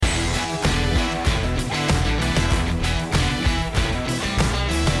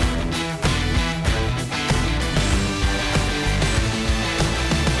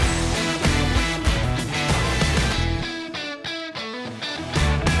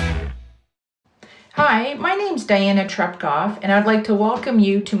Hi, my name's Diana Trepkoff, and I'd like to welcome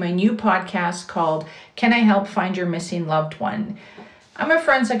you to my new podcast called Can I Help Find Your Missing Loved One? I'm a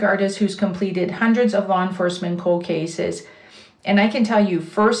forensic artist who's completed hundreds of law enforcement cold cases, and I can tell you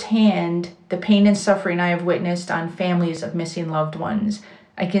firsthand the pain and suffering I have witnessed on families of missing loved ones.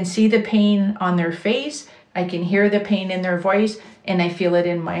 I can see the pain on their face, I can hear the pain in their voice, and I feel it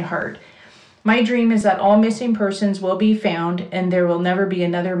in my heart. My dream is that all missing persons will be found and there will never be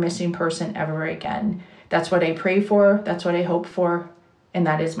another missing person ever again. That's what I pray for, that's what I hope for, and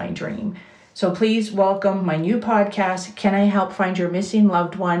that is my dream. So please welcome my new podcast, Can I Help Find Your Missing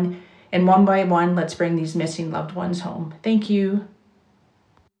Loved One? And one by one, let's bring these missing loved ones home. Thank you.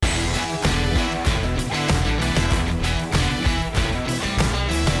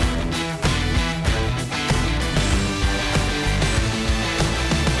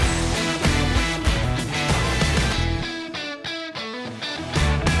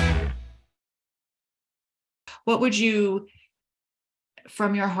 What would you,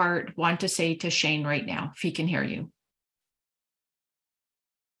 from your heart, want to say to Shane right now, if he can hear you?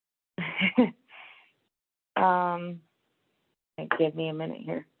 Give me a minute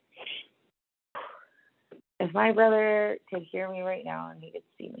here. If my brother could hear me right now and he could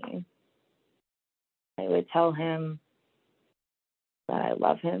see me, I would tell him that I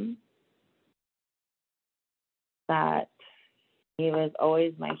love him, that he was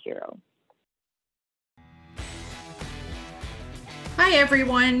always my hero. Hi,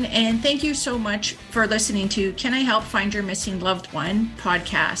 everyone, and thank you so much for listening to Can I Help Find Your Missing Loved One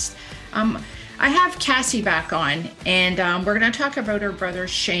podcast. I have Cassie back on, and we're going to talk about her brother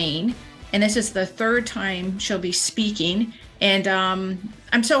Shane, and this is the third time she'll be speaking, and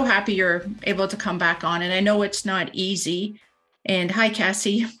I'm so happy you're able to come back on, and I know it's not easy. And hi,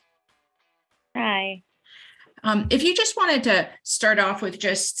 Cassie. Hi. If you just wanted to start off with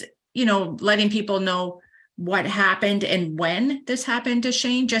just, letting people know what happened and when this happened to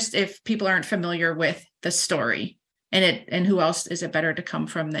Shane, just if people aren't familiar with the story, and who else is it better to come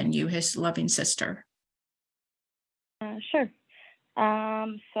from than you, his loving sister? Sure.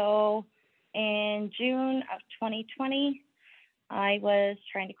 So in June of 2020, I was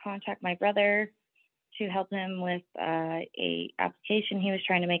trying to contact my brother to help him with a application he was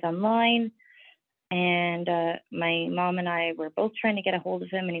trying to make online. And my mom and I were both trying to get a hold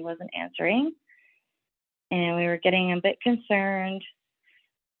of him, and he wasn't answering. And we were getting a bit concerned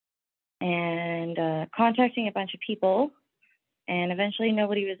and contacting a bunch of people. And eventually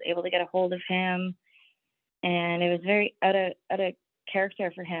nobody was able to get a hold of him. And it was very out of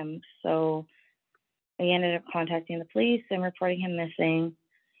character for him. So we ended up contacting the police and reporting him missing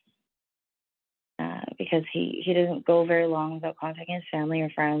because he doesn't go very long without contacting his family or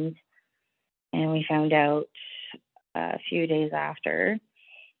friends. And we found out a few days after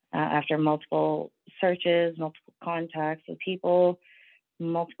multiple searches, multiple contacts with people,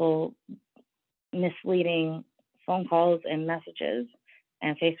 multiple misleading phone calls and messages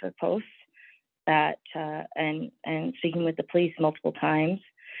and Facebook posts that and speaking with the police multiple times.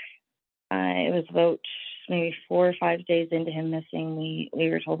 It was about maybe 4 or 5 days into him missing, we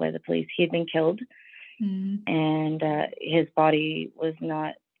were told by the police he had been killed. And his body was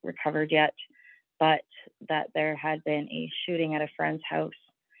not recovered yet, but that there had been a shooting at a friend's house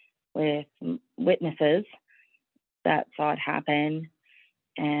with witnesses that saw it happen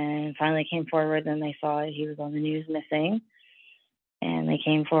and finally came forward. Then they saw he was on the news missing, and they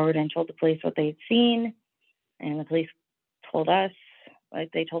came forward and told the police what they'd seen. And the police told us,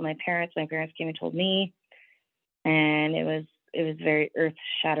 like they told my parents came and told me, and it was very earth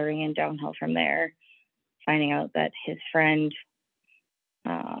shattering and downhill from there, finding out that his friend,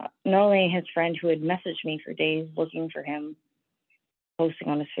 not only his friend who had messaged me for days looking for him, posting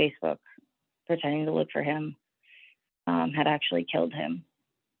on his Facebook, pretending to look for him, had actually killed him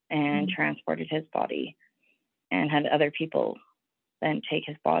and transported his body, and had other people then take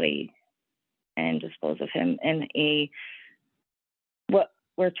his body and dispose of him in what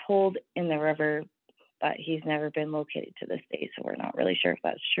we're told in the river, but he's never been located to this day, so we're not really sure if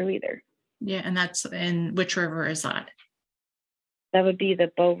that's true either. Yeah, and that's in which river is that? That would be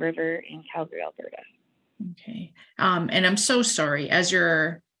the Bow River in Calgary, Alberta. Okay. And I'm so sorry. As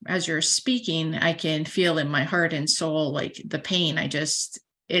you're speaking, I can feel in my heart and soul, like the pain.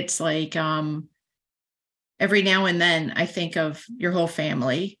 It's like, every now and then I think of your whole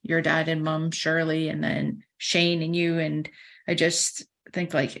family, your dad and mom, Shirley, and then Shane and you. And I just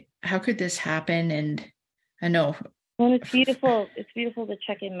think, like, how could this happen? And I know. Well, it's beautiful. It's beautiful the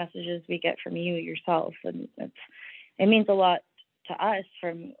check-in messages we get from you yourself. And it means a lot to us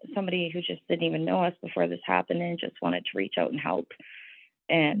from somebody who just didn't even know us before this happened and just wanted to reach out and help.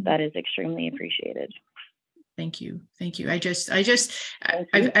 and that is extremely appreciated. Thank you. I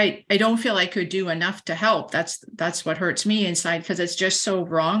don't feel I could do enough to help. That's what hurts me inside, because it's just so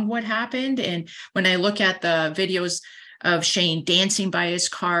wrong what happened. And when I look at the videos of Shane dancing by his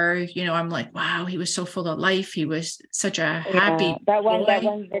car, I'm like, wow, he was so full of life. He was such a happy that one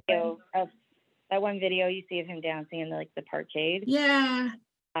video you see of him dancing in the parkade. Yeah.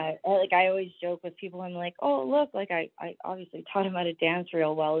 I always joke with people. I'm like, oh, look, I obviously taught him how to dance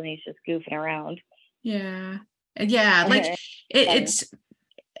real well, and he's just goofing around. Yeah. It's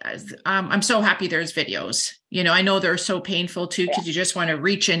I'm so happy there's videos. I know they're so painful too, because you just want to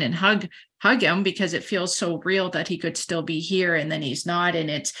reach in and hug him, because it feels so real that he could still be here and then he's not, and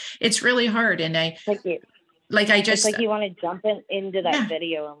it's really hard. And I you want to jump into that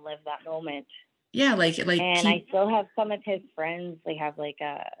video and live that moment. Yeah, I still have some of his friends. They have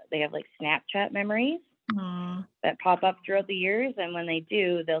Snapchat memories that pop up throughout the years, and when they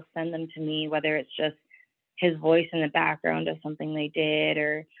do, they'll send them to me, whether it's just his voice in the background of something they did,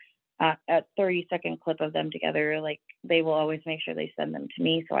 or a 30-second clip of them together. They will always make sure they send them to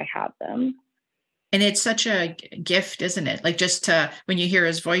me, so I have them. And it's such a gift, isn't it? Just when you hear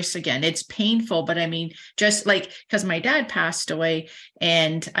his voice again, it's painful, but I mean, just because my dad passed away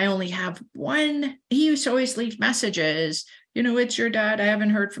and I only have one, he used to always leave messages, it's your dad. I haven't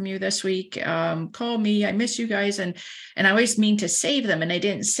heard from you this week. Call me. I miss you guys. And I always mean to save them, and I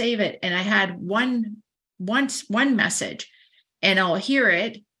didn't save it. And I had one message, and I'll hear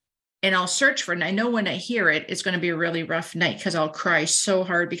it and I'll search for it. And I know when I hear it, it's going to be a really rough night, because I'll cry so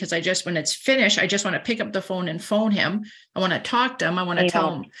hard, because when it's finished, I just want to pick up the phone and phone him. I want to talk to him. I want to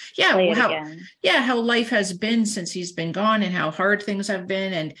tell him, how life has been since he's been gone, and how hard things have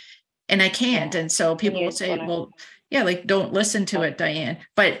been. And I can't. And so people will say, don't listen to it, Diane.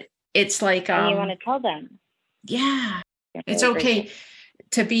 But it's and you want to tell them. Yeah, it's okay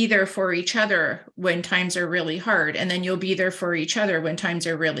to be there for each other when times are really hard, and then you'll be there for each other when times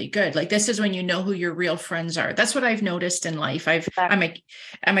are really good. This is when you know who your real friends are. That's what I've noticed in life. I'm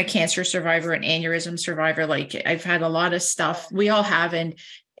a cancer survivor, an aneurysm survivor. I've had a lot of stuff. We all have, and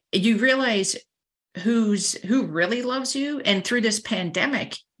you realize who really loves you. And through this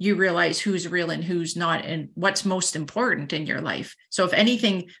pandemic, you realize who's real and who's not, and what's most important in your life. So if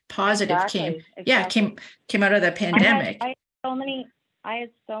anything positive came out of the pandemic. I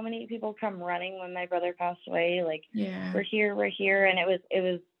had so many people come running when my brother passed away. We're here. And it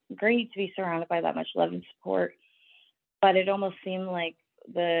was great to be surrounded by that much love and support. But it almost seemed like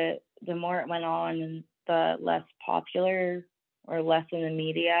the more it went on, and the less popular or less in the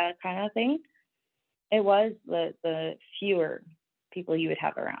media kind of thing, it was the fewer people you would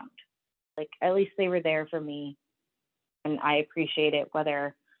have around. At least they were there for me. And I appreciate it,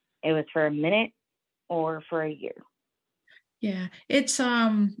 whether it was for a minute or for a year. Yeah, it's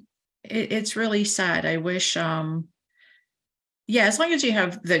really sad. I wish, as long as you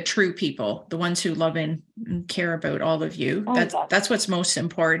have the true people, the ones who love and care about all of you, that's what's most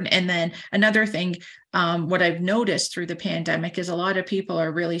important. And then another thing, what I've noticed through the pandemic is a lot of people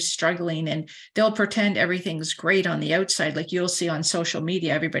are really struggling, and they'll pretend everything's great on the outside. You'll see on social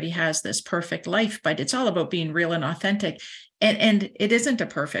media, everybody has this perfect life, but it's all about being real and authentic. And it isn't a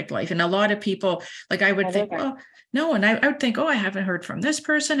perfect life. And a lot of people, I would think, well, no. And I would think, oh, I haven't heard from this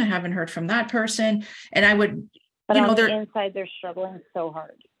person. I haven't heard from that person. And I would, but on the inside, they're struggling so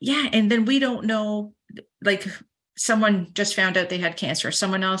hard. Yeah. And then we don't know, someone just found out they had cancer.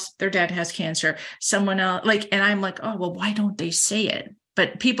 Someone else, their dad has cancer. Someone else, and I'm like, oh, well, why don't they say it?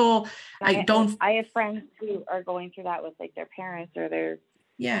 But people, I have friends who are going through that with their parents or their,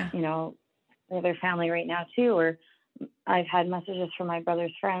 their family right now too. Or I've had messages from my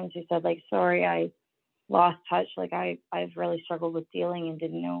brother's friends who said, sorry, I lost touch. I've really struggled with dealing and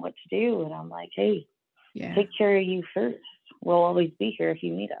didn't know what to do. And I'm like, hey, take care of you first. We'll always be here if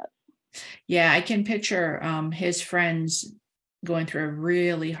you need us. Yeah, I can picture his friends going through a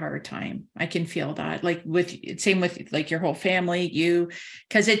really hard time. I can feel that, same with your whole family, you,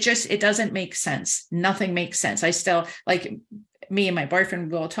 because it doesn't make sense. Nothing makes sense. I still, me and my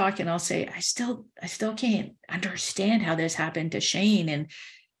boyfriend will talk, and I'll say, I still can't understand how this happened to Shane. And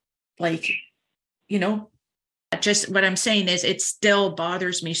just what I'm saying is, it still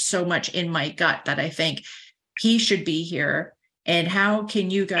bothers me so much in my gut that I think he should be here. And how can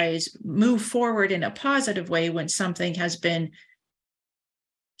you guys move forward in a positive way when something has been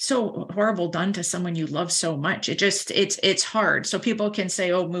so horrible done to someone you love so much? It's hard. So people can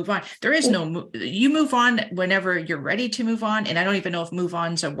say, oh, move on. There is you move on whenever you're ready to move on. And I don't even know if move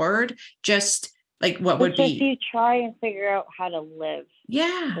on's a word, just what would be. You try and figure out how to live.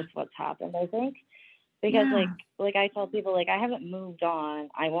 Yeah. With what's happened, I think. because Yeah. like I tell people, like, I haven't moved on.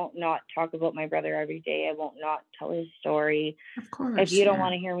 I won't not talk about my brother every day. I won't not tell his story. Of If course. you don't Yeah.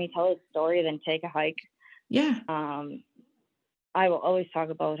 want to hear me tell his story, then take a hike. Yeah. I will always talk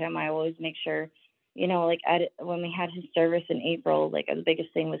about him. I always make sure, like when we had his service in April, like the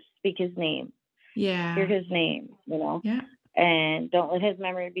biggest thing was speak his name, hear Yeah. his name, Yeah. and don't let his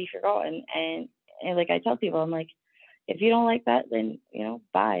memory be forgotten. And like I tell people, I'm like, if you don't like that, then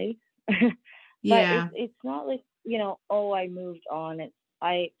bye. But Yeah. it's not like oh, I moved on.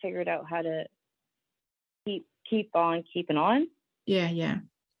 I figured out how to keep on keeping on. Yeah. Yeah.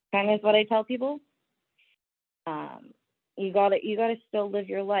 Kind of is what I tell people. You gotta still live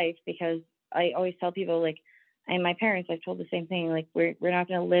your life, because I always tell people, like, and my parents, I've told the same thing, like, we're not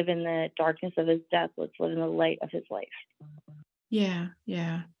going to live in the darkness of his death. Let's live in the light of his life. Yeah.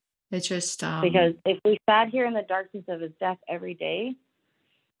 Yeah. It's just, Because if we sat here in the darkness of his death every day,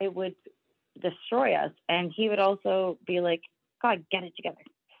 it would destroy us. And he would also be like, God, get it together.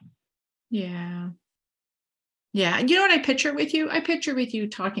 yeah. Yeah. And you know what I picture with you? I picture with you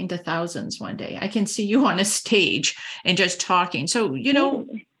talking to thousands one day. I can see you on a stage and just talking. So,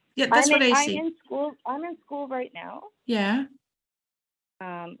 yeah, that's what I I'm see. in school. I'm in school right now. Yeah.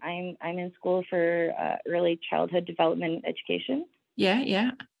 I'm in school for early childhood development education. Yeah.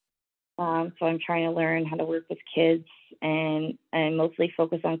 Yeah. So I'm trying to learn how to work with kids and mostly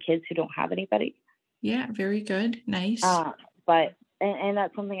focus on kids who don't have anybody. Yeah. Very good. Nice. But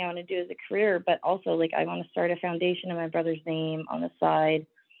that's something I want to do as a career. But also, like, I want to start a foundation in my brother's name on the side.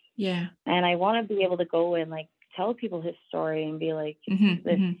 Yeah. And I want to be able to go and, like, tell people his story and be like,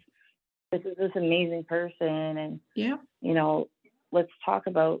 this is this amazing person. And, Yeah. let's talk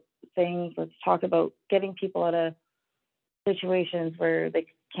about things. Let's talk about getting people out of situations where they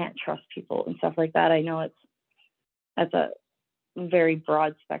can't trust people and stuff like that. I know that's a very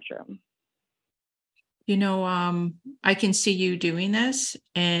broad spectrum. I can see you doing this,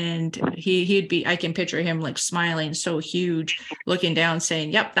 and I can picture him like smiling so huge, looking down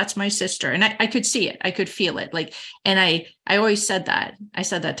saying, yep, that's my sister. And I could see it. I could feel it. Like, and I always said that. I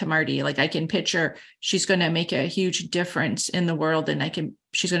said that to Marty, like, I can picture she's going to make a huge difference in the world, and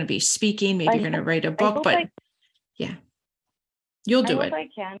she's going to be speaking, maybe you're going to write a book, but yeah, you'll do it. I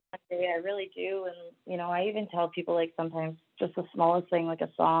can one day. I really do. And, I even tell people, like, sometimes just the smallest thing, like a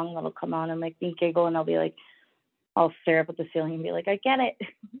song that'll come on and make me giggle, and I'll be like, I'll stare up at the ceiling and be like, I get it.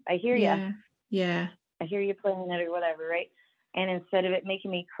 I hear you. Yeah. I hear you playing it or whatever, right? And instead of it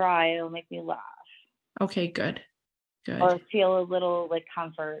making me cry, it'll make me laugh. Okay, good. Or feel a little, like,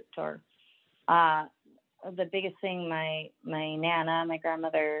 comfort. Or the biggest thing my Nana, my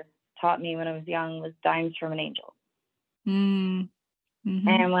grandmother, taught me when I was young was dimes from an angel. Mm-hmm.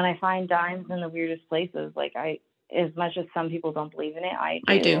 And when I find dimes in the weirdest places, like, as much as some people don't believe in it, I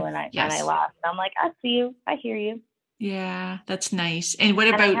do. And I laugh. And I'm like, I see you. I hear you. Yeah, that's nice. And what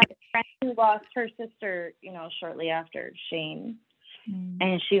about? I have a friend who lost her sister, shortly after, Shane.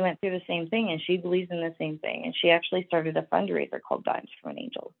 And she went through the same thing, and she believes in the same thing. And she actually started a fundraiser called Dimes from an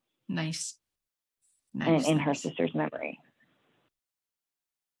Angel. Nice. In her sister's memory.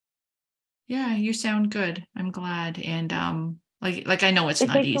 Yeah, you sound good. I'm glad. And like I know it's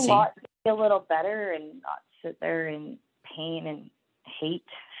not easy. It takes a lot to feel a little better and not sit there in pain and hate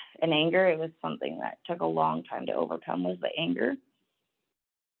and anger. It was something that took a long time to overcome, was the anger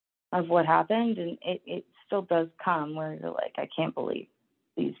of what happened. And it still does come where you're like, I can't believe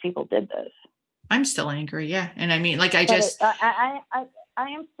these people did this. I'm still angry. Yeah. And I mean, like, I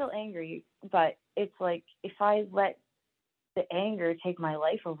am still angry, but it's like, if I let the anger take my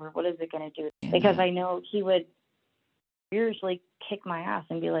life over, what is it going to do? Because I know he would usually kick my ass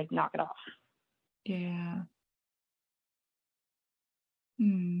and be like, knock it off. Yeah.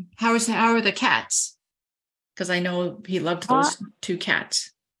 How are the cats? Because I know he loved those two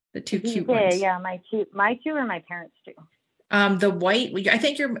cats, the two cute ones. Yeah, my two are my parents too. The white, I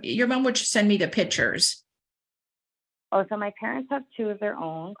think your mom would send me the pictures. Oh, so my parents have two of their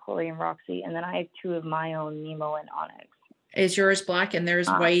own, Chloe and Roxy, and then I have two of my own, Nemo and Onyx. Is yours black and theirs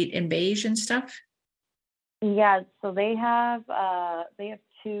white and beige and stuff? Yeah, so they have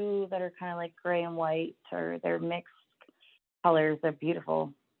two that are kind of like gray and white, or they're mixed colors. They're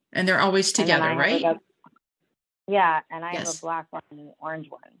beautiful. And they're always together, right? Yeah, and I have a black one and an orange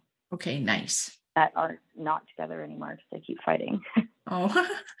one. Okay, nice. That are not together anymore because they keep fighting. Oh.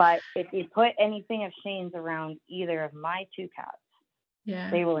 But if you put anything of Shane's around either of my two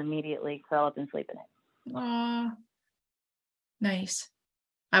cats, they will immediately curl up and sleep in it. Aw. Nice.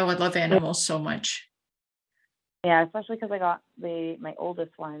 I would love animals so much. Yeah, especially because I got my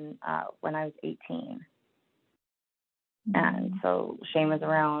oldest one when I was 18. And so Shane was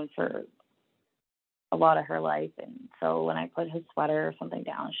around for a lot of her life. And so when I put his sweater or something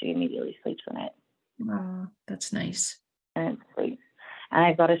down, she immediately sleeps in it. Oh, that's nice. And it's sleeps. And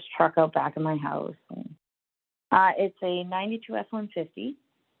I've got his truck out back in my house. And, it's a 92 F-150.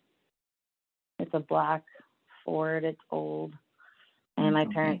 It's a black Ford. It's old. And my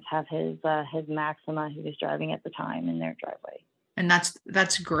parents have his Maxima he was driving at the time in their driveway. And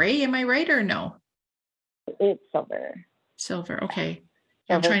that's gray, am I right, or no? It's silver. Silver, okay.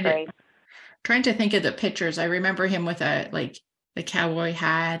 Silver I'm gray. trying to think of the pictures. I remember him with the cowboy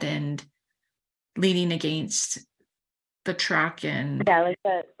hat and leaning against the truck, and yeah, like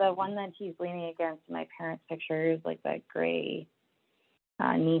the one that he's leaning against in my parents' picture is like that gray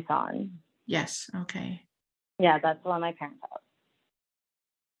Nissan. Yes, okay. Yeah, that's the one my parents have.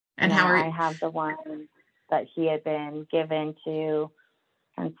 And I have the one that he had been given to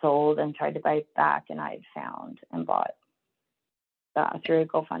and sold and tried to buy back, and I found and bought through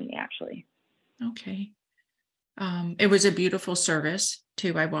GoFundMe, actually. Okay. It was a beautiful service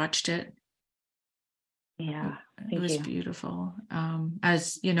too. I watched it. Yeah, it was beautiful.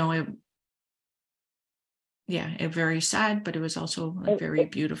 As you know, it very sad, but it was also very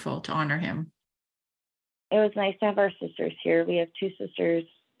beautiful to honor him. It was nice to have our sisters here. We have two sisters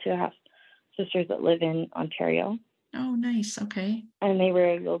that live in Ontario. Oh, nice. Okay. And they were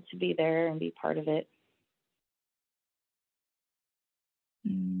able to be there and be part of it.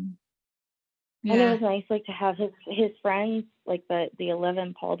 Yeah. And it was nice, like, to have his friends, like the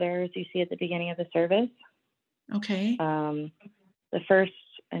 11 pallbearers you see at the beginning of the service. Okay. The first,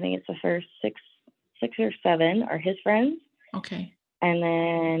 I think it's the first six or seven are his friends. Okay. And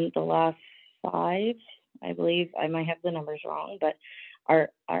then the last 5, I believe, I might have the numbers wrong, but are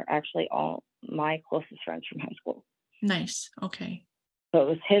actually all my closest friends from high school. Nice. Okay. So it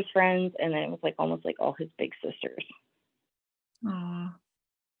was his friends, and then it was like almost like all his big sisters. Aww.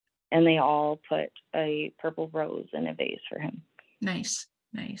 And they all put a purple rose in a vase for him. Nice.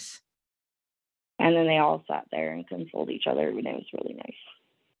 Nice. And then they all sat there and consoled each other, and it was really nice.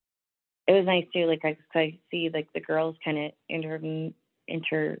 It was nice too, like I see like the girls kind of intertwine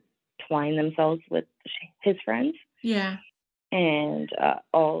themselves with his friends. Yeah. And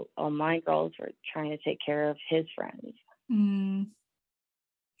all my girls were trying to take care of his friends.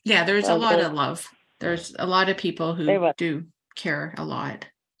 Yeah, there's a lot of love. There's a lot of people who do care a lot.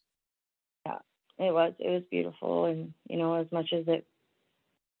 Yeah, it was beautiful. And, you know, as much as it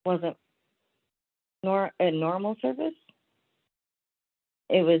wasn't a normal service,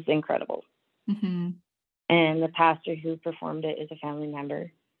 it was incredible. Mm-hmm. And the pastor who performed it is a family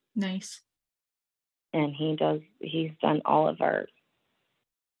member. Nice. And he's done all of our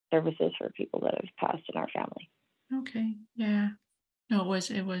services for people that have passed in our family. Okay. Yeah. No,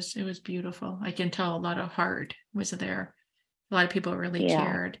 it was beautiful. I can tell a lot of heart was there. A lot of people really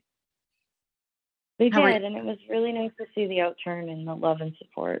cared. They did, and it was really nice to see the outturn and the love and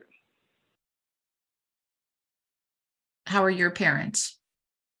support. How are your parents?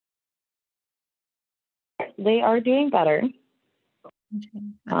 They are doing better. Okay,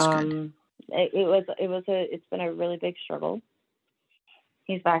 that's good. It's been a really big struggle.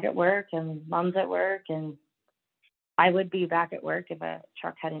 He's back at work, and Mom's at work, and I would be back at work if a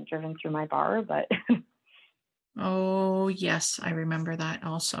truck hadn't driven through my bar, but oh yes, I remember that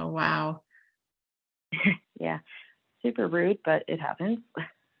also. Wow. Yeah, super rude, but it happens.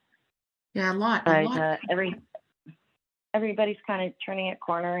 Yeah, a lot. Everybody's kind of turning a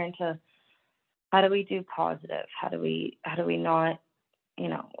corner into how do we do positive? How do we not, you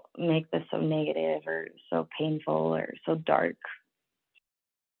know, make this so negative or so painful or so dark?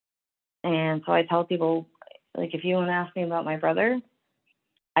 And so I tell people, like, if you want to ask me about my brother,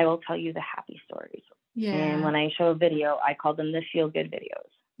 I will tell you the happy stories. Yeah. And when I show a video, I call them the feel-good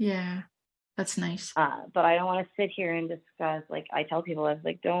videos. Yeah, that's nice. But I don't want to sit here and discuss, like, I tell people, I was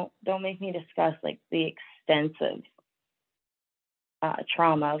like, don't make me discuss, like, the extensive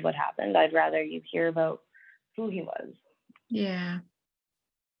trauma of what happened. I'd rather you hear about who he was. Yeah.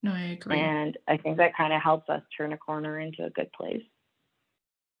 No, I agree. And I think that kind of helps us turn a corner into a good place.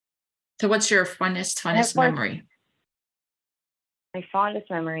 So what's your funnest memory? My fondest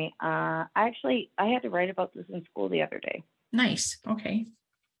memory, I had to write about this in school the other day. Nice. Okay.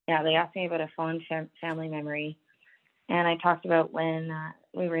 Yeah, they asked me about a fond family memory, and I talked about when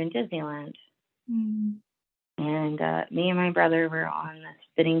we were in Disneyland, and me and my brother were on the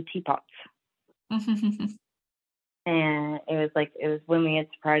spinning teapots. And it was when we had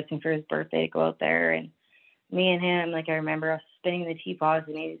surprised him for his birthday to go out there, and me and him, like, I remember us spinning the teapots,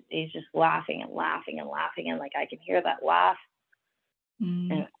 and he's just laughing and laughing and laughing, and like I can hear that laugh.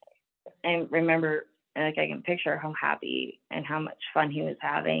 And I remember, like, I can picture how happy and how much fun he was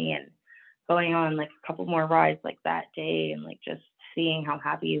having. And going on like a couple more rides like that day and like just seeing how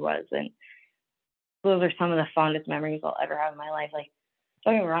happy he was. And those are some of the fondest memories I'll ever have in my life. Like,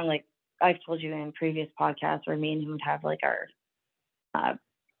 don't get me wrong, like I've told you in previous podcasts where me and him would have like our uh,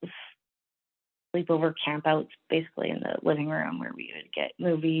 sleepover campouts basically in the living room where we would get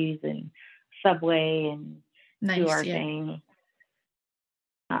movies and Subway and do Nice. our Yeah. thing.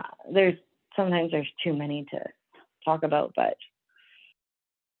 There's too many to talk about, but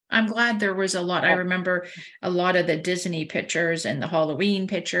I'm glad there was a lot. I remember a lot of the Disney pictures and the Halloween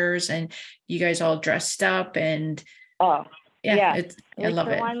pictures, and you guys all dressed up, and yeah. I love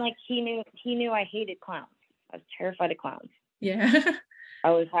the it. one, like he knew I hated clowns. I was terrified of clowns. Yeah. I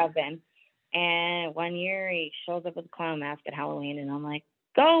always have been. And one year he shows up with a clown mask at Halloween, and I'm like,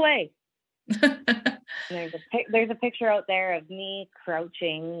 go away. And there's a picture out there of me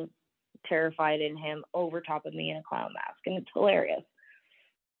crouching, terrified, in him over top of me in a clown mask, and it's hilarious.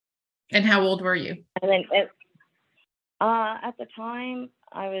 And how old were you? And then at the time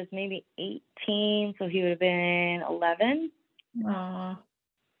I was maybe 18, so he would have been 11.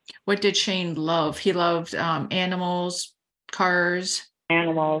 What did Shane love? He loved animals, cars.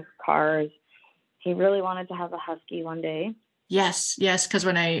 Animals, cars. He really wanted to have a husky one day. Yes, because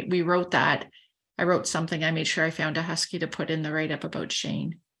when we wrote that, I wrote something. I made sure I found a husky to put in the write-up about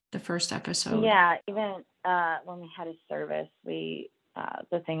Shane, the first episode. Yeah, even when we had his service,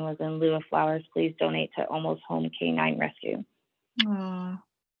 the thing was, in lieu of flowers, please donate to Almost Home Canine Rescue. Oh,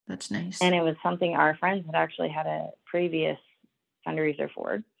 that's nice. And it was something our friends had actually had a previous fundraiser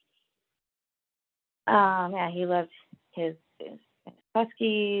for. Yeah, he loved his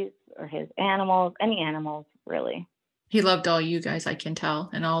huskies or his animals, any animals, really. He loved all you guys, I can tell,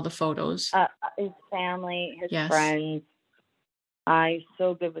 and all the photos. His family, his friends. He's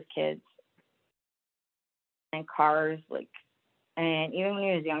so good with kids and cars, like. And even when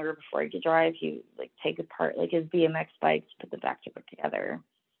he was younger, before he could drive, he would like take apart like his BMX bikes, put the back to put together.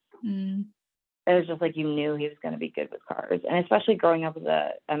 It was just like you knew he was going to be good with cars. And especially growing up with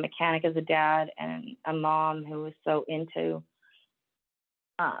a mechanic as a dad and a mom who was so into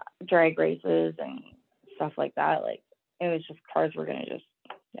drag races and stuff like that. Like, it was just, cars were going to just,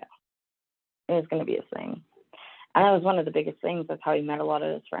 it was going to be his thing. And that was one of the biggest things. That's how he met a lot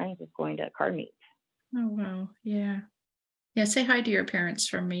of his friends, was going to car meets. Oh, wow. Yeah. Yeah, say hi to your parents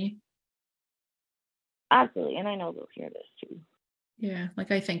from me. Absolutely. And I know they'll hear this too. Yeah,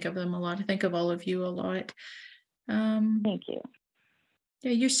 like I think of them a lot. I think of all of you a lot. Thank you.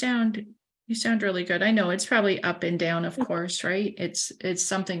 Yeah, you sound really good. I know it's probably up and down, of course, right? It's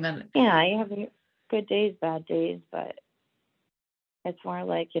something that. Yeah, you have good days, bad days, but it's more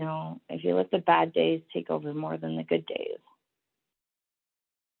like, if you let the bad days take over more than the good days,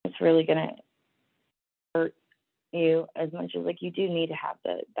 it's really gonna hurt you as much as, like, you do need to have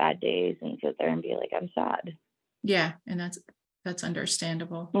the bad days and sit there and be like, I'm sad. Yeah, and that's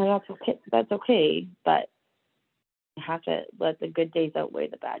understandable. And that's okay, but you have to let the good days outweigh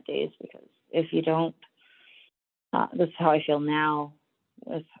the bad days, because if you don't, this is how I feel now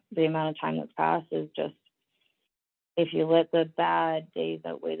with the amount of time that's passed, is just, if you let the bad days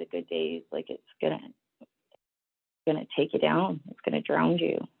outweigh the good days, like, it's gonna take you down. It's gonna drown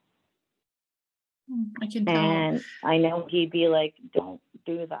you. I can tell. And I know he'd be like, don't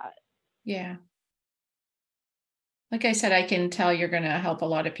do that. Yeah. Like I said, I can tell you're going to help a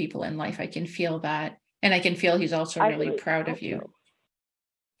lot of people in life. I can feel that. And I can feel he's also really proud of you. So.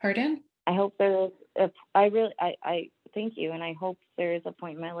 Pardon? I hope there is. I thank you. And I hope there is a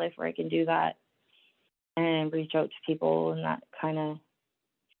point in my life where I can do that and reach out to people in that kind of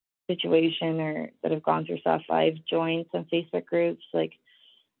situation, or that have gone through stuff. I've joined some Facebook groups. Like,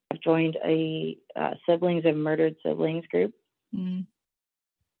 I've joined a siblings of murdered siblings group.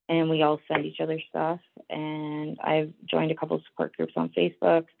 And we all send each other stuff. And I've joined a couple of support groups on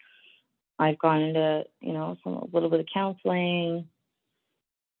Facebook. I've gone into, a little bit of counseling.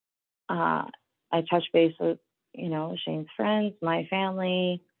 I touch base with, Shane's friends, my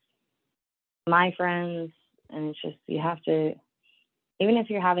family, my friends. And it's just, you have to, even if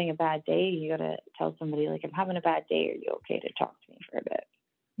you're having a bad day, you got to tell somebody, like, I'm having a bad day. Are you okay to talk to me for a bit?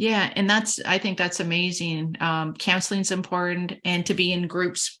 Yeah. And I think that's amazing. Counseling is important, and to be in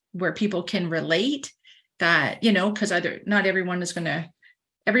groups where people can relate, that, because not everyone is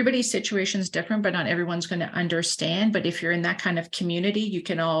everybody's situation is different, but not everyone's going to understand. But if you're in that kind of community, you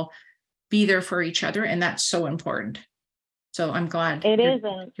can all be there for each other. And that's so important. So I'm glad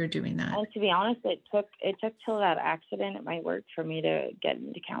you're doing that. And to be honest, it took till that accident at my work for me to get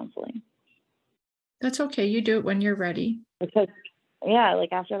into counseling. That's okay. You do it when you're ready. Because, yeah,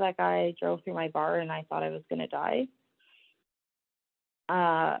 like, after that guy drove through my bar and I thought I was going to die,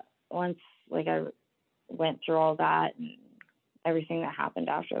 once like I went through all that and everything that happened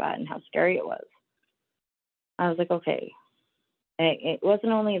after that and how scary it was, I was like, okay. It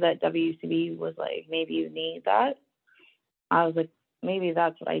wasn't only that WCB was like, maybe you need that. I was like, maybe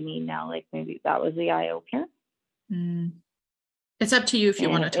that's what I need now. Like maybe that was the eye opener. It's up to you if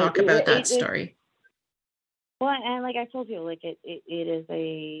you want to talk about that story. Well, and like I told you, like it is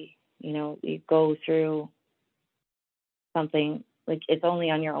a, you know, you go through something, like it's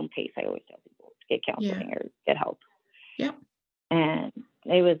only on your own pace. I always tell people to get counseling or get help. Yeah. And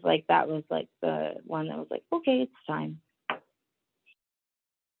it was like, that was like the one that was like, okay, it's time.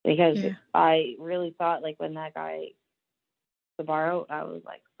 Because I really thought, like, when that guy, Sabaro, I was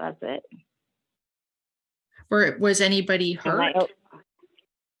like, that's it. Was anybody hurt?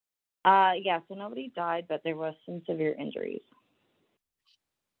 Yeah, so nobody died, but there was some severe injuries.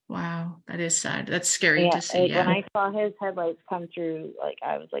 Wow, that is sad. That's scary to see. Like, when I saw his headlights come through, like,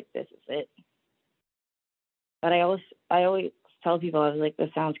 I was like, this is it. But I always tell people, I was like,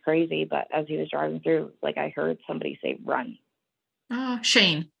 this sounds crazy, but as he was driving through, like, I heard somebody say, run.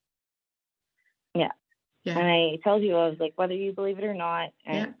 Shane. Yeah. And I told you, I was like, whether you believe it or not,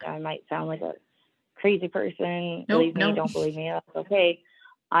 and I might sound like a crazy person, believe me, don't believe me, that's okay.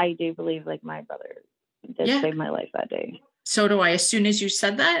 I do believe, like, my brother did save my life that day. So do I. As soon as you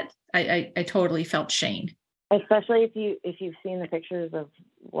said that, I totally felt Shane. Especially if you've seen the pictures of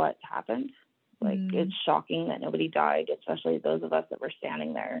what happened. Like, it's shocking that nobody died, especially those of us that were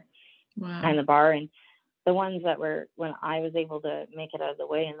standing there behind the bar. And the ones that were, when I was able to make it out of the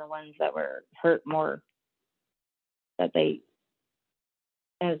way, and the ones that were hurt more, that they,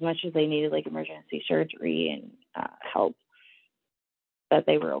 as much as they needed like emergency surgery and help, that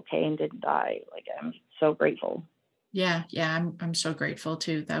they were okay and didn't die. Like, I'm so grateful. Yeah, I'm so grateful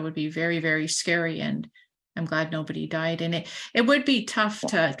too. That would be very, very scary, and I'm glad nobody died. And it would be tough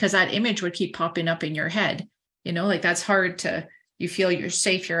because that image would keep popping up in your head. You know, like that's hard to, you feel you're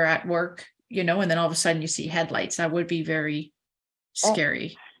safe, you're at work, you know, and then all of a sudden you see headlights. That would be very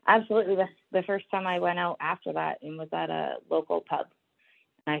scary. Absolutely. The first time I went out after that and was at a local pub,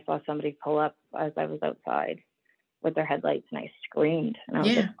 and I saw somebody pull up as I was outside with their headlights, and I screamed, and I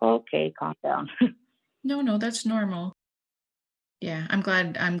was like, okay, calm down. No, that's normal. Yeah, I'm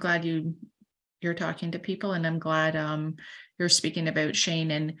glad you're talking to people, and I'm glad you're speaking about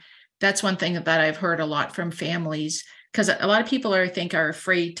Shane. And that's one thing that I've heard a lot from families, because a lot of people are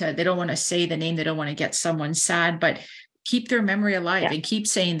afraid to, they don't want to say the name, they don't want to get someone sad, but keep their memory alive and keep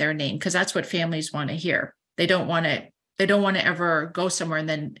saying their name, because that's what families want to hear. They don't want to ever go somewhere and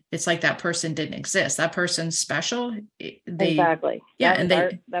then it's like that person didn't exist. That person's special. Exactly. Yeah,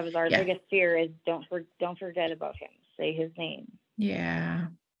 that was our biggest fear, is don't forget about him. Say his name. Yeah.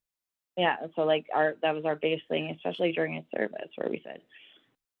 Yeah. So like that was our biggest thing, especially during his service, where we said,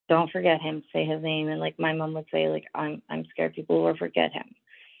 don't forget him, say his name. And like my mom would say, like, I'm scared people will forget him.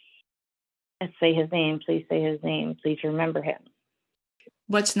 And say his name, please say his name, please remember him.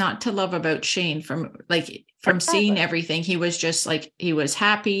 What's not to love about Shane? From seeing everything, he was just like, he was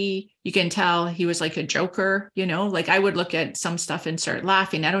happy. You can tell he was like a joker, you know, like I would look at some stuff and start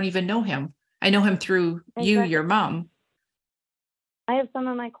laughing. I don't even know him. I know him through you, your mom. I have some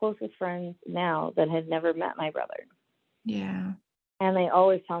of my closest friends now that had never met my brother. Yeah. And they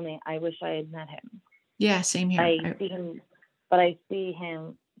always tell me, I wish I had met him. Yeah, same here. I see him, but I see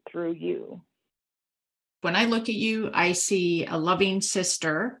him through you. When I look at you, I see a loving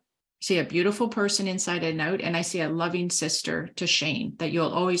sister, see a beautiful person inside and out, and I see a loving sister to Shane, that you'll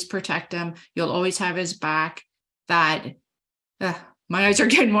always protect him. You'll always have his back. That my eyes are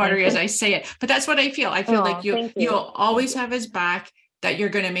getting watery as I say it, but that's what I feel. I feel like you'll always have his back, that you're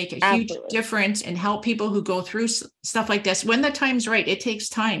going to make a huge difference and help people who go through stuff like this. When the time's right, it takes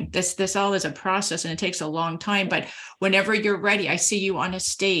time. This all is a process, and it takes a long time, but whenever you're ready, I see you on a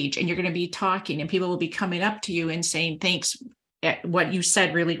stage and you're going to be talking, and people will be coming up to you and saying, thanks. What you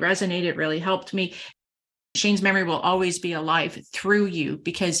said really resonated, really helped me. Shane's memory will always be alive through you,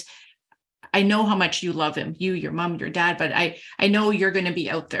 because I know how much you love him, you, your mom, your dad, but I know you're going to be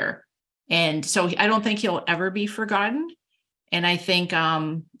out there. And so I don't think he'll ever be forgotten. And I think,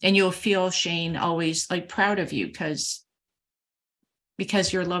 and you'll feel Shane always like proud of you, because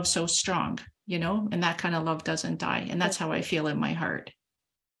your love's so strong, you know, and that kind of love doesn't die. And that's how I feel in my heart.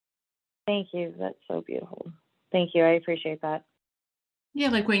 Thank you. That's so beautiful. Thank you. I appreciate that. Yeah.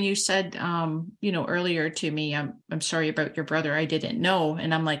 Like when you said, earlier to me, I'm sorry about your brother. I didn't know.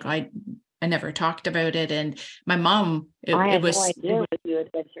 And I'm like, I never talked about it. And my mom, I had no idea what you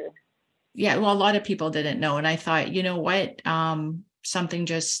had been through. Yeah. Well, a lot of people didn't know. And I thought, you know what, something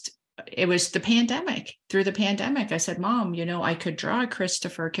just it was the pandemic. Through the pandemic, I said, Mom, I could draw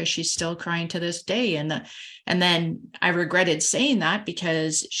Christopher because she's still crying to this day. And then I regretted saying that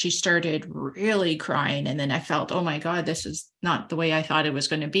because she started really crying. And then I felt, oh my God, this is not the way I thought it was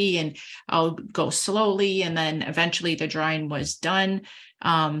going to be. And I'll go slowly. And then eventually the drawing was done.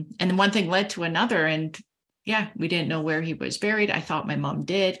 And one thing led to another. And yeah, we didn't know where he was buried. I thought my mom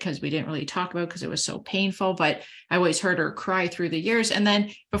did because we didn't really talk about it because it was so painful, but I always heard her cry through the years. And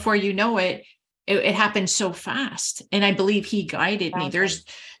then before you know it, it happened so fast. And I believe he guided me.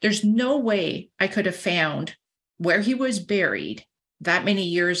 There's no way I could have found where he was buried that many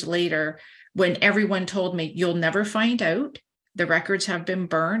years later when everyone told me, you'll never find out. The records have been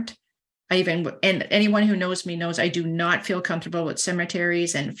burnt. And anyone who knows me knows I do not feel comfortable with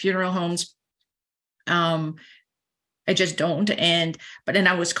cemeteries and funeral homes. I just don't. And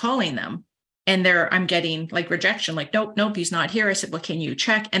I was calling them and I'm getting like rejection, like, nope, he's not here. I said, well, can you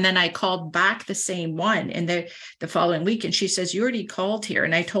check? And then I called back the same one and the following week. And she says, you already called here.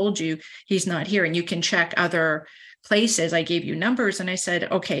 And I told you he's not here and you can check other places. I gave you numbers. And I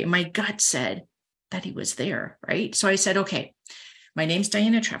said, okay, my gut said that he was there. Right. So I said, okay, my name's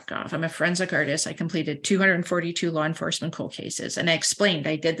Diana Trepkov. I'm a forensic artist. I completed 242 law enforcement cold cases. And I explained,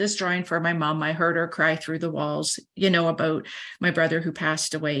 I did this drawing for my mom. I heard her cry through the walls, about my brother who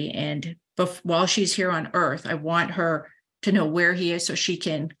passed away. And while she's here on earth, I want her to know where he is so she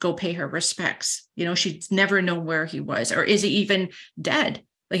can go pay her respects. She'd never known where he was, or is he even dead?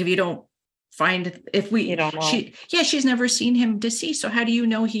 Like if you don't find, you don't know. She's never seen him deceased. So how do you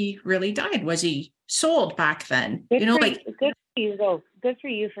know he really died? Was he sold back then? Good for you though. Good for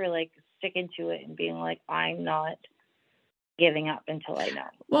you for like sticking to it and being like, I'm not giving up until I know.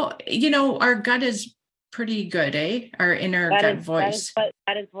 Well, our gut is pretty good, eh? Our inner gut voice.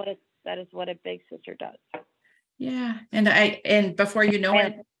 That is what a big sister does. Yeah. And before you know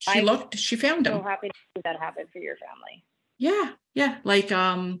it, she found him. I'm so happy to see that happen for your family. Yeah. Yeah. Like,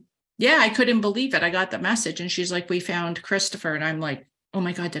 I couldn't believe it. I got the message and she's like, we found Christopher. And I'm like, oh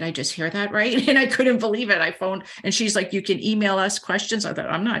my God, did I just hear that right? And I couldn't believe it. I phoned and she's like, you can email us questions. I thought,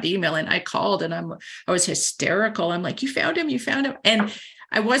 I'm not emailing. I called and I was hysterical. I'm like, you found him. And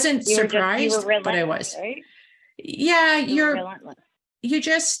I wasn't surprised, but I was. Right?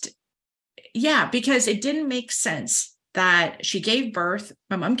 Yeah, because it didn't make sense that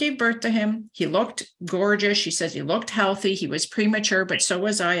my mom gave birth to him. He looked gorgeous. She says he looked healthy. He was premature, but so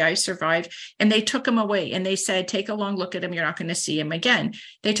was I. I survived. And they took him away and they said, take a long look at him. You're not going to see him again.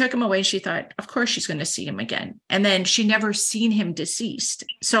 They took him away. She thought, of course she's going to see him again. And then she never seen him deceased.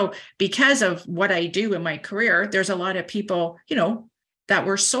 So because of what I do in my career, there's a lot of people, that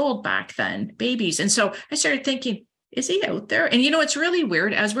were sold back then, babies. And so I started thinking, is he out there? And it's really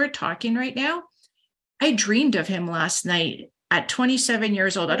weird as we're talking right now. I dreamed of him last night at 27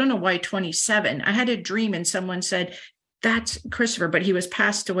 years old. I don't know why 27. I had a dream and someone said, that's Christopher, but he was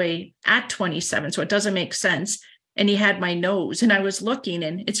passed away at 27. So it doesn't make sense. And he had my nose and I was looking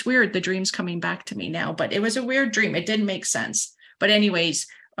and it's weird. The dream's coming back to me now, but it was a weird dream. It didn't make sense. But anyways,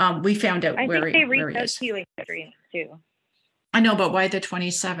 we found out where he is. To you in your dreams too. I know, but why the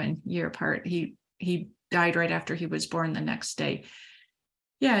 27-year part? He died right after he was born the next day.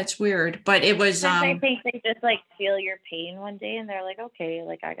 Yeah, it's weird, but it was. I think they just like feel your pain one day, and they're like, "Okay,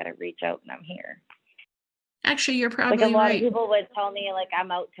 like I gotta reach out, and I'm here." Actually, you're probably like a lot right. of people would tell me, like,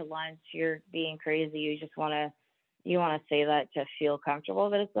 "I'm out to lunch. You're being crazy. You want to say that to feel comfortable."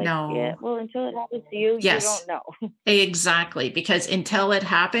 But it's like, no. Yeah, well, until it happens to you, yes. You don't know. Exactly, because until it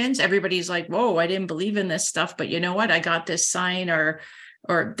happens, everybody's like, "Whoa, I didn't believe in this stuff," but you know what? I got this sign, or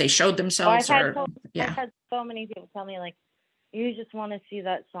they showed themselves. I've had so many people tell me like, you just want to see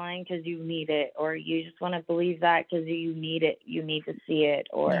that sign because you need it, or you just want to believe that because you need it. You need to see it,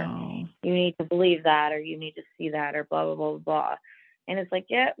 or you need to believe that, or you need to see that, or blah, blah, blah, blah. And it's like,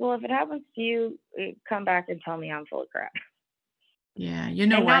 yeah, well, if it happens to you, come back and tell me I'm full of crap. Yeah,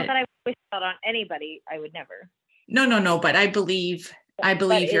 and what? Not that I wish that on anybody. I would never. No, but I believe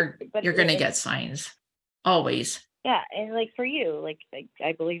you're going to get signs. Always. Yeah, and like for you, like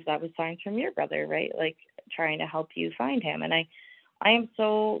I believe that was signs from your brother, right? Like trying to help you find him. And I am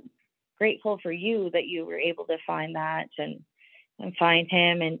so grateful for you that you were able to find that and find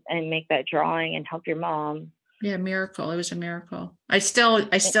him and make that drawing and help your mom. Yeah, miracle. It was a miracle. I still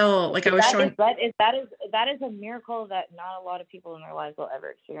like I was showing. That is a miracle that not a lot of people in their lives will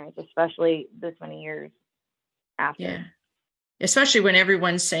ever experience, especially this many years after. Yeah. Especially when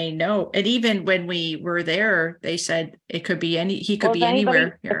everyone's saying no. And even when we were there, they said he could be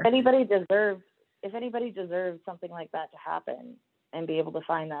anywhere here. If anybody deserves something like that to happen and be able to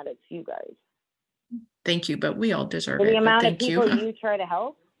find that, it's you guys. Thank you, but we all deserve For it. the amount of people you try to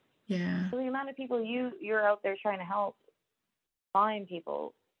help, Yeah. So the amount of people you're out there trying to help find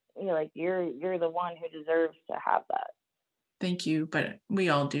people, like you're the one who deserves to have that. Thank you. But we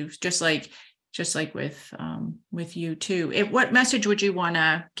all do, just like with you too. What message would you want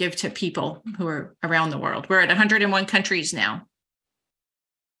to give to people who are around the world? We're at 101 countries now.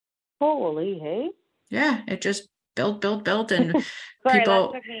 Holy, hey? Yeah, it just built, and Sorry,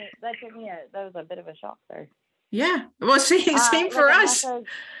 people. that was a bit of a shock there. Yeah, well, same like for us.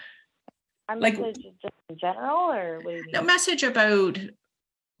 A message just in general, or what do you mean? A message about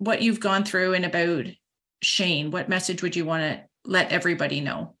what you've gone through and about Shane. What message would you want to let everybody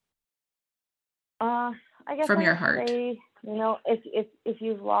know? I guess from your heart. Say, if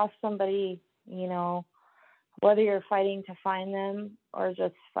you've lost somebody, whether you're fighting to find them or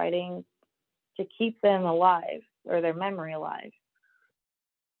just fighting to keep them alive or their memory alive,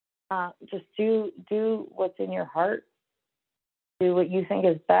 just do what's in your heart. Do what you think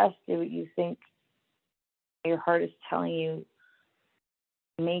is best. Do what you think your heart is telling you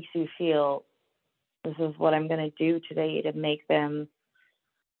makes you feel, this is what I'm going to do today to make them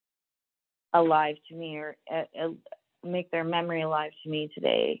alive to me, or make their memory alive to me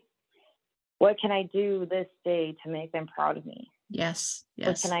today. What can I do this day to make them proud of me? Yes.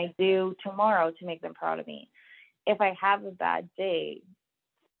 What can I do tomorrow to make them proud of me? If I have a bad day,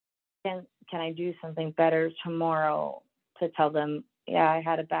 can I do something better tomorrow to tell them, yeah, I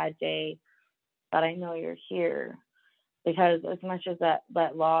had a bad day, but I know you're here. Because as much as that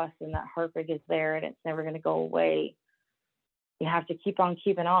loss and that heartbreak is there and it's never going to go away, you have to keep on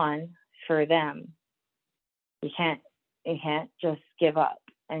keeping on for them. You can't just give up,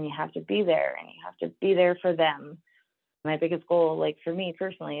 and you have to be there, and you have to be there for them. My biggest goal, like for me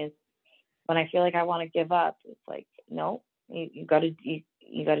personally, is when I feel like I want to give up, it's like, no, you got to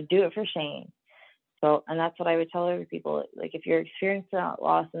do it for Shane. So, and that's what I would tell other people. Like, if you're experiencing that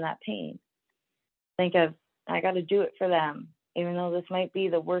loss and that pain, think of, I got to do it for them, even though this might be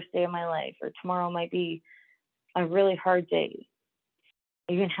the worst day of my life, or tomorrow might be a really hard day.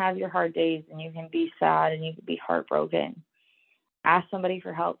 You can have your hard days, and you can be sad, and you can be heartbroken. Ask somebody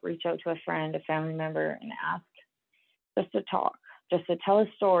for help. Reach out to a friend, a family member, and ask just to talk, just to tell a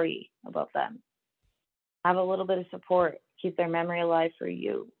story about them. Have a little bit of support. Keep their memory alive for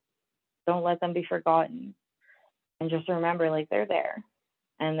you. Don't let them be forgotten. And just remember, like, they're there,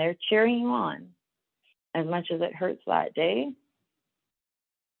 and they're cheering you on. As much as it hurts that day,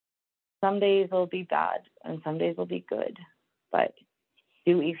 some days will be bad and some days will be good, but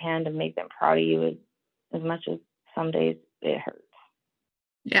do what you can to make them proud of you as much as some days it hurts.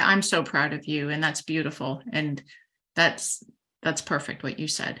 Yeah, I'm so proud of you, and that's beautiful, and that's perfect what you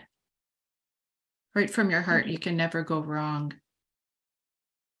said. Right from your heart, you can never go wrong.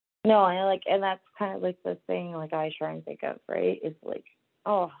 No, and that's kind of like the thing, like, I try and think of, right? It's like,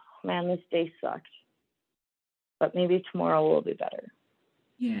 oh man, this day sucked, but maybe tomorrow will be better.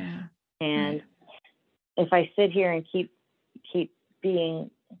 Yeah. And if I sit here and keep being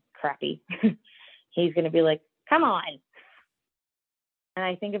crappy, he's going to be like, come on. And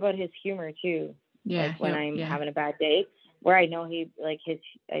I think about his humor too. Yeah. Like when I'm having a bad day, where I know I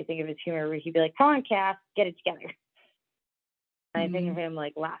think of his humor where he'd be like, come on, Cass, get it together. And I think of him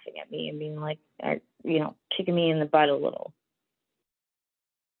like laughing at me and being like, kicking me in the butt a little.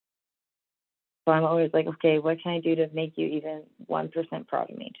 So I'm always like, okay, what can I do to make you even 1%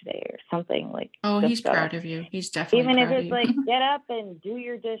 proud of me today, or something like? Oh, he's proud of you. He's definitely even proud if it's like, get up and do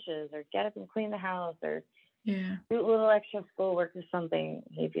your dishes, or get up and clean the house, or do a little extra schoolwork or something.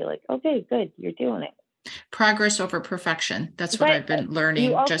 He'd be like, okay, good, you're doing it. Progress over perfection. That's what I've been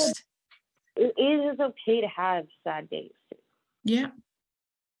learning. It is okay to have sad days. Yeah.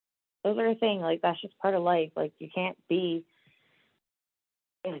 Those are a thing. Like, that's just part of life. Like, you can't be.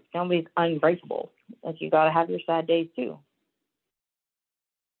 Nobody's unbreakable. Like, you got to have your sad days too.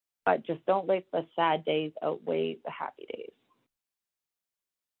 But just don't let the sad days outweigh the happy days.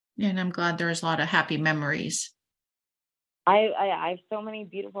 Yeah, and I'm glad there's a lot of happy memories. I have so many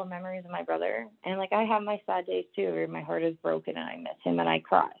beautiful memories of my brother, and like, I have my sad days too, where my heart is broken and I miss him and I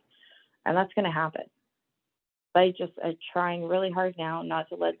cry, and that's going to happen. But I'm trying really hard now not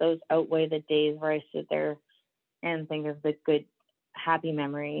to let those outweigh the days where I sit there and think of the good, happy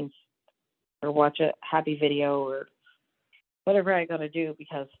memories, or watch a happy video, or whatever I got to do,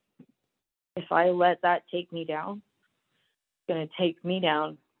 because if I let that take me down, it's going to take me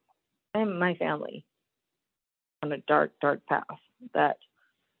down and my family on a dark, dark path that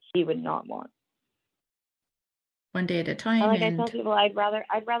he would not want. One day at a time. And I tell people, I'd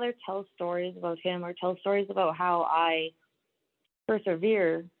rather tell stories about him, or tell stories about how I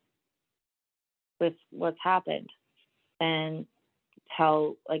persevere with what's happened, than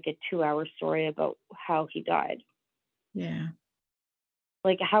tell like a 2-hour story about how he died. Yeah.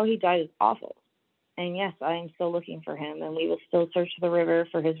 Like, how he died is awful. And yes, I am still looking for him, and we will still search the river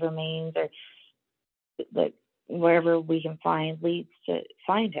for his remains, or like wherever we can find leads to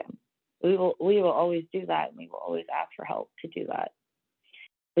find him. We will always do that, and we will always ask for help to do that,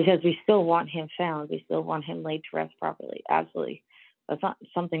 because we still want him found. We still want him laid to rest properly. Absolutely. That's not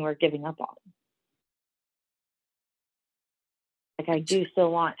something we're giving up on. Like, I do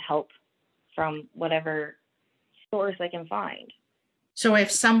still want help from whatever source I can find. So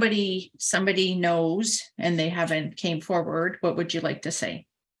if somebody knows and they haven't came forward, what would you like to say?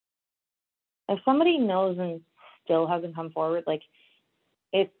 If somebody knows and still hasn't come forward, like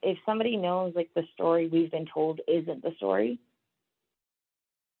if somebody knows like the story we've been told isn't the story,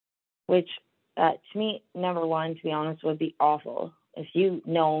 which to me, number one, to be honest, would be awful. If you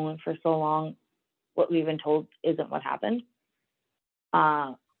know for so long what we've been told isn't what happened,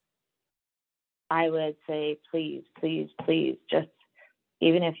 I would say, please, please, please, just,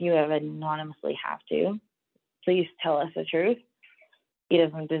 even if you have anonymously have to, please tell us the truth. He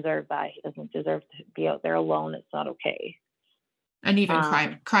doesn't deserve that. He doesn't deserve to be out there alone. It's not okay. And even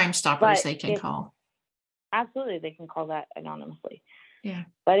crime stoppers they can call. Absolutely, they can call that anonymously. Yeah.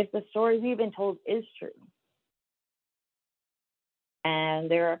 But if the story we've been told is true, and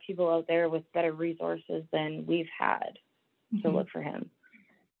there are people out there with better resources than we've had to look for him,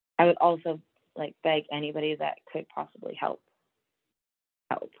 I would also like beg anybody that could possibly help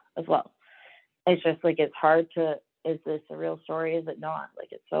as well. It's just like, it's hard to, is this a real story? Is it not? Like,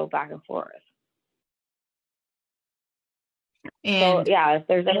 it's so back and forth. And so yeah, if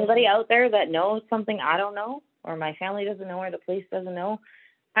there's anybody out there that knows something I don't know, or my family doesn't know, or the police doesn't know,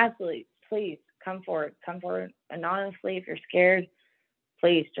 absolutely, please come forward anonymously. If you're scared,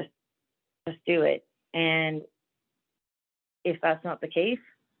 please just do it. And if that's not the case,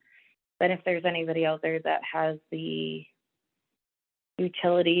 then if there's anybody out there that has the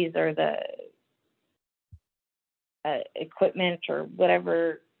utilities or the equipment or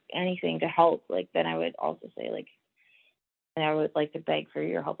whatever, anything to help, like, then I would also say, like, and I would like to beg for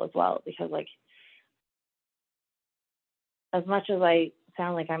your help as well, because, like, as much as I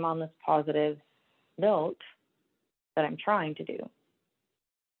sound like I'm on this positive note that I'm trying to do,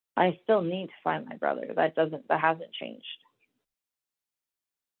 I still need to find my brother. That hasn't changed.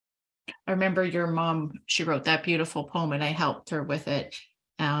 I remember your mom, she wrote that beautiful poem and I helped her with it,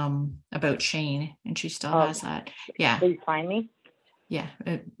 about Shane, and she still has that. Yeah. Please find me. Yeah.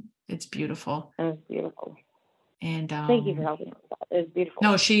 It's beautiful. It was beautiful. And thank you for helping with that. It was beautiful.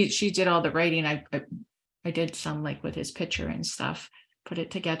 No, she did all the writing. I did some, like, with his picture and stuff, put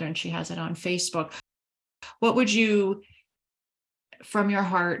it together, and she has it on Facebook. What would you, from your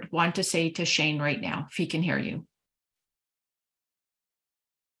heart, want to say to Shane right now, if he can hear you?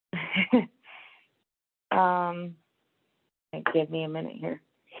 Give me a minute here.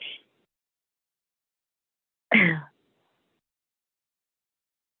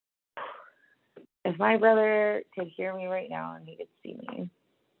 If my brother could hear me right now and he could see me,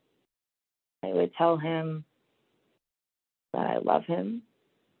 I would tell him that I love him,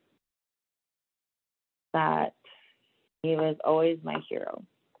 that he was always my hero,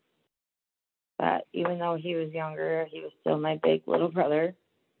 that even though he was younger, he was still my big little brother,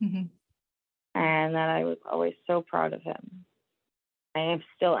 and that I was always so proud of him. I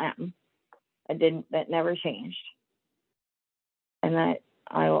still am. That never changed. And that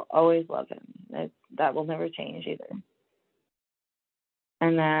I will always love him. That will never change either.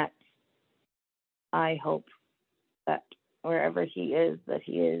 And that I hope that wherever he is, that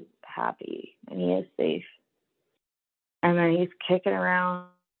he is happy and he is safe. And that he's kicking around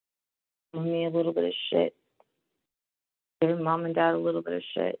giving me a little bit of shit, giving mom and dad a little bit of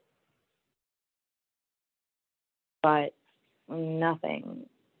shit. But nothing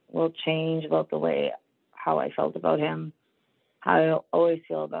will change about the way how I felt about him, how I always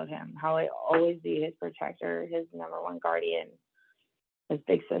feel about him, how I always be his protector, his number one guardian, his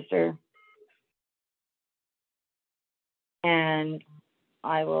big sister. And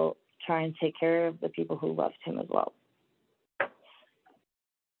I will try and take care of the people who loved him as well.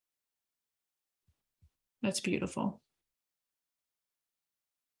 That's beautiful.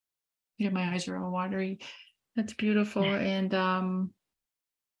 Yeah, my eyes are all watery. That's beautiful. And I'm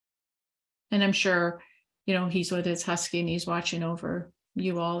sure, he's with his husky and he's watching over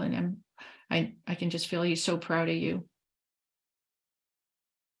you all, and I can just feel he's so proud of you.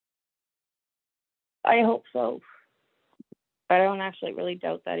 I hope so. But I don't actually really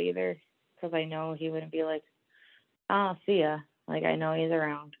doubt that either, because I know he wouldn't be like, "Oh, see ya." Like, I know he's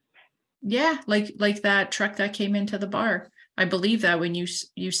around. Yeah, like that truck that came into the bar. I believe that when you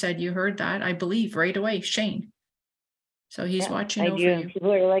said you heard that, I believe right away, Shane. So he's watching over you.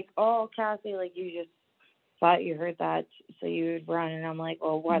 People are like, oh, Cassie, like you just thought you heard that, so you would run. And I'm like,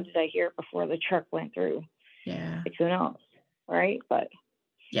 well, why did I hear it before the truck went through? Yeah. Like, who knows? Right. But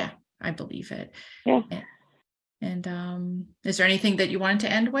yeah, I believe it. Yeah. And is there anything that you wanted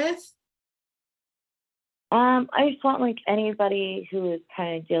to end with? I just want like anybody who is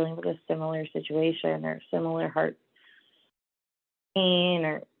kind of dealing with a similar situation or similar heart pain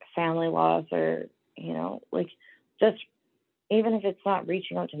or family loss, or, you know, like just even if it's not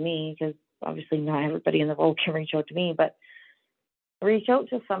reaching out to me, because obviously not everybody in the world can reach out to me, but reach out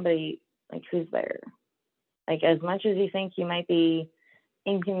to somebody like who's there. Like, as much as you think you might be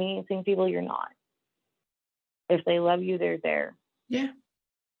inconveniencing people, you're not. If they love you, they're there. Yeah.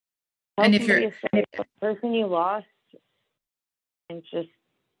 Tell and if you're the person you lost, and just,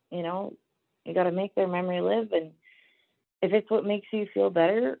 you know, you got to make their memory live. And if it's what makes you feel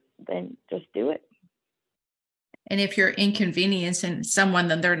better, then just do it. And if you're inconveniencing someone,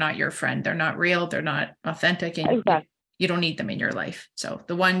 then they're not your friend. They're not real. They're not authentic. And exactly. You don't need them in your life. So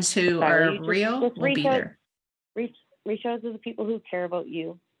the ones who are real will be there. Reach out to the people who care about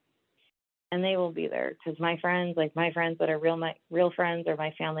you, and they will be there. Because my friends that are my real friends, or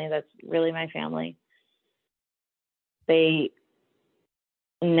my family that's really my family, they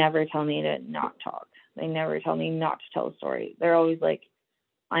never tell me to not talk. They never tell me not to tell a story. They're always like,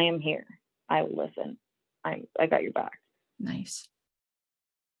 I am here. I will listen. I got your back. Nice.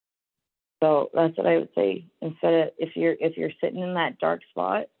 So that's what I would say. Instead of, if you're sitting in that dark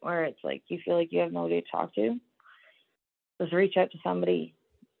spot where it's like you feel like you have nobody to talk to, just reach out to somebody,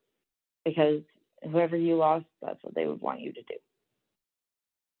 because whoever you lost, that's what they would want you to do.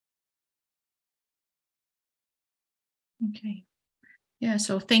 Okay. Yeah.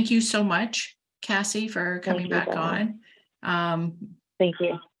 So thank you so much, Cassie, for coming back on. Thank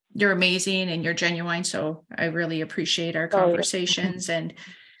you. You're amazing and you're genuine. So I really appreciate our conversations and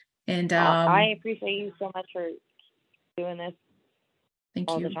I appreciate you so much for doing this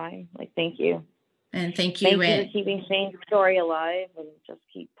all the time. Like, thank you. And thank you. Thank you for keeping Shane's story alive and just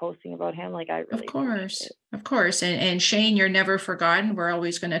keep posting about him. Like, I really Of course. And Shane, you're never forgotten. We're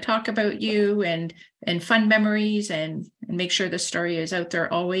always going to talk about you and fun memories and make sure the story is out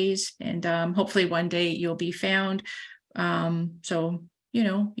there always. And hopefully one day you'll be found. So, you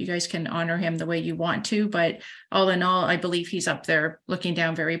know, you guys can honor him the way you want to, but all in all, I believe he's up there looking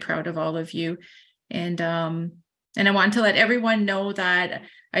down, very proud of all of you. And I want to let everyone know that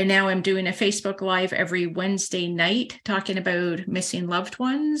I now am doing a Facebook Live every Wednesday night talking about missing loved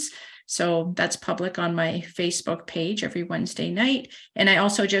ones. So that's public on my Facebook page every Wednesday night. And I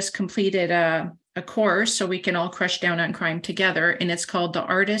also just completed a course so we can all crush down on crime together. And it's called The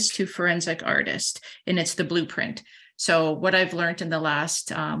Artist to Forensic Artist. And it's the blueprint. So what I've learned in the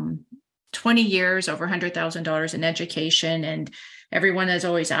last 20 years, over $100,000 in education, and everyone has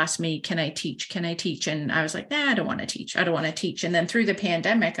always asked me, can I teach? Can I teach? And I was like, nah, I don't want to teach. I don't want to teach. And then through the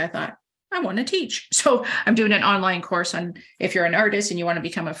pandemic, I thought, I want to teach. So I'm doing an online course on, if you're an artist and you want to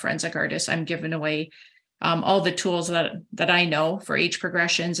become a forensic artist, I'm giving away all the tools that I know for age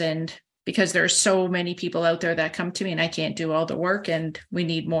progressions. And because there's so many people out there that come to me and I can't do all the work, and we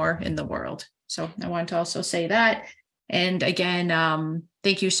need more in the world. So I want to also say that. And again,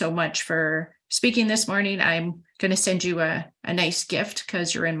 thank you so much for speaking this morning. I'm going to send you a nice gift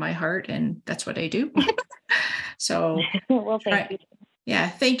because you're in my heart, and that's what I do. So, well, thank you. Yeah,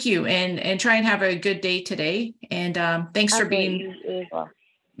 thank you. And try and have a good day today. And thanks for being, you as well.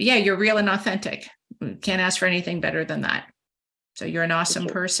 Yeah, you're real and authentic. Can't ask for anything better than that. So you're an awesome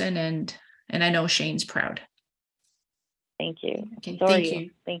person. And I know Shane's proud. Thank you. Okay,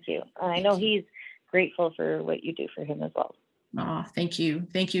 Thank you. And I know he's grateful for what you do for him as well. Oh, thank you.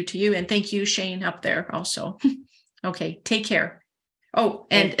 Thank you to you. And thank you, Shane, up there also. Okay, take care. Oh,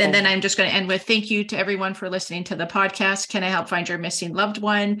 and then I'm just going to end with thank you to everyone for listening to the podcast. Can I help find your missing loved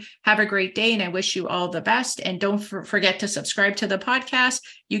one? Have a great day, and I wish you all the best. And don't forget to subscribe to the podcast.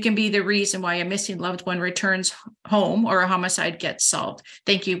 You can be the reason why a missing loved one returns home or a homicide gets solved.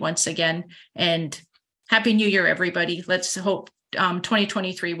 Thank you once again, and Happy New Year, everybody. Let's hope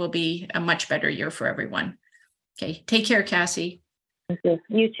 2023 will be a much better year for everyone. Okay, take care, Cassie. Thank you.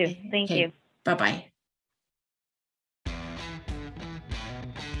 You too. Thank you. Bye-bye.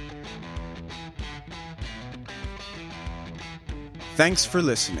 Thanks for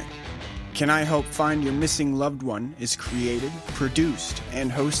listening. Can I Help Find Your Missing Loved One is created, produced,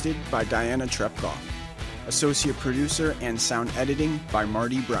 and hosted by Diana Trepkoff. Associate producer and sound editing by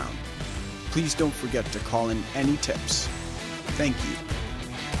Marty Brown. Please don't forget to call in any tips. Thank you.